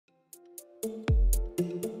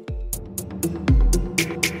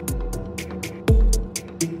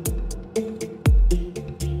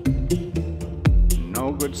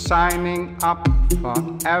signing up for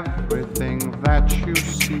everything that you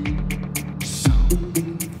see. Some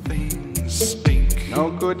things stink. No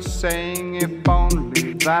good saying if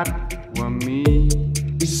only that were me.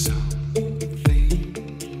 Some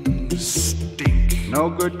things stink. No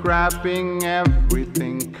good grabbing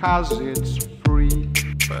everything 'cause it's free.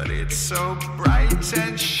 But it's so bright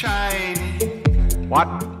and shiny.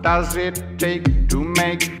 What does it take to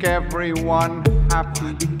make everyone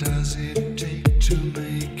happy? What does it take to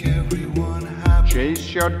make everyone happy?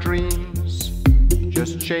 Chase your dreams,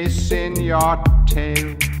 just chasing your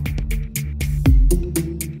tail.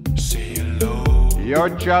 Say hello.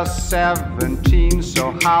 You're just 17,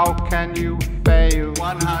 so how can you fail?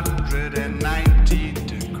 190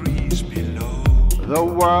 degrees below. The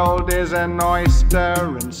world is an oyster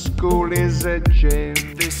and school is a jail.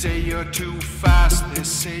 They say you're too fast, they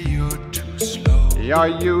say you're too slow. Your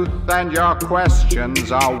youth and your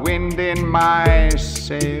questions are wind in my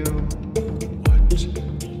sail. What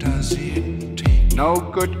does it take? No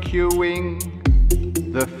good queuing,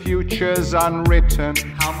 the future's unwritten.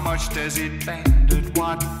 How much does it bend? At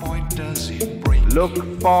what point does it break? Look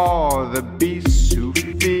for the beasts who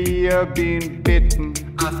fear being bitten.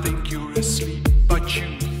 I think you're asleep, but you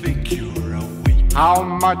think you're awake. How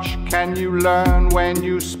much can you learn when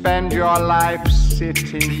you spend your life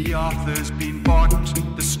sitting? The author's been bought,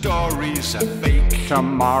 the stories are fake.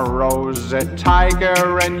 Tomorrow's a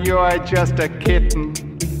tiger and you're just a kitten.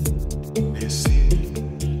 This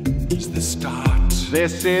is the start.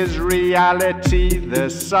 This is reality, the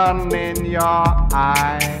sun in your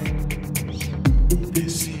eyes.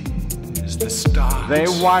 This is the start. They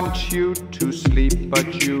want you to sleep,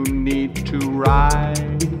 but you need to rise.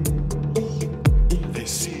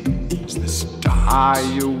 This is the start. Are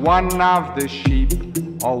you one of the sheep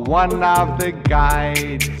or one of the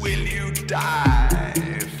guides? Will you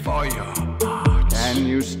die for your art? Can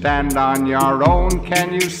you stand on your own?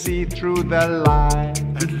 Can you see through the lies?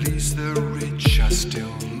 At least the rich are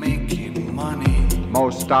still making money.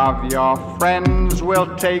 Most of your friends will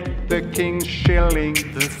take the king's shilling.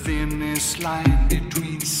 The thinnest line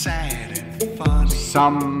between sad and funny.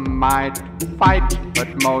 Some might fight, but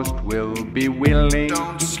most will be willing.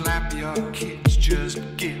 Don't slap your kids, just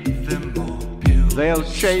give them more pills. They'll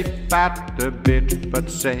chafe at a bit, but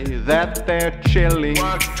say that they're chilling.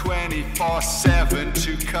 Work 24/7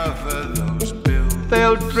 to cover those bills.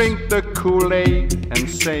 They'll drink the Kool-Aid and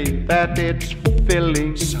say that it's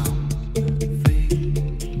filling. Some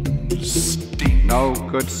things stink. No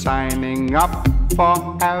good signing up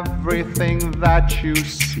for everything that you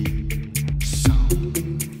see. Some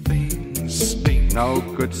things stink. No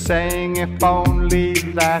good saying if only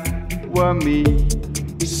that were me.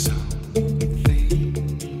 Some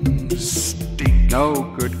things stink. No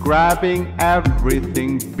good grabbing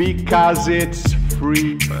everything because it's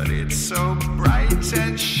free. But it's so bright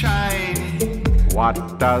and shiny.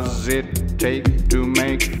 What does it take to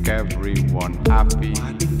make everyone happy?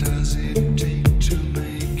 What does it take to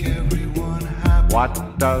make everyone happy?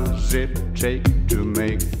 What does it take to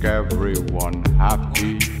make everyone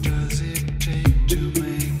happy? Does it take to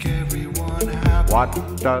make everyone happy? What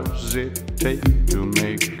does it take to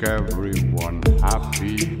make everyone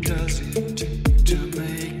happy? Does it take to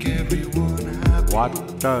make everyone happy? What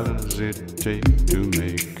does it take to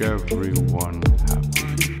make everyone happy?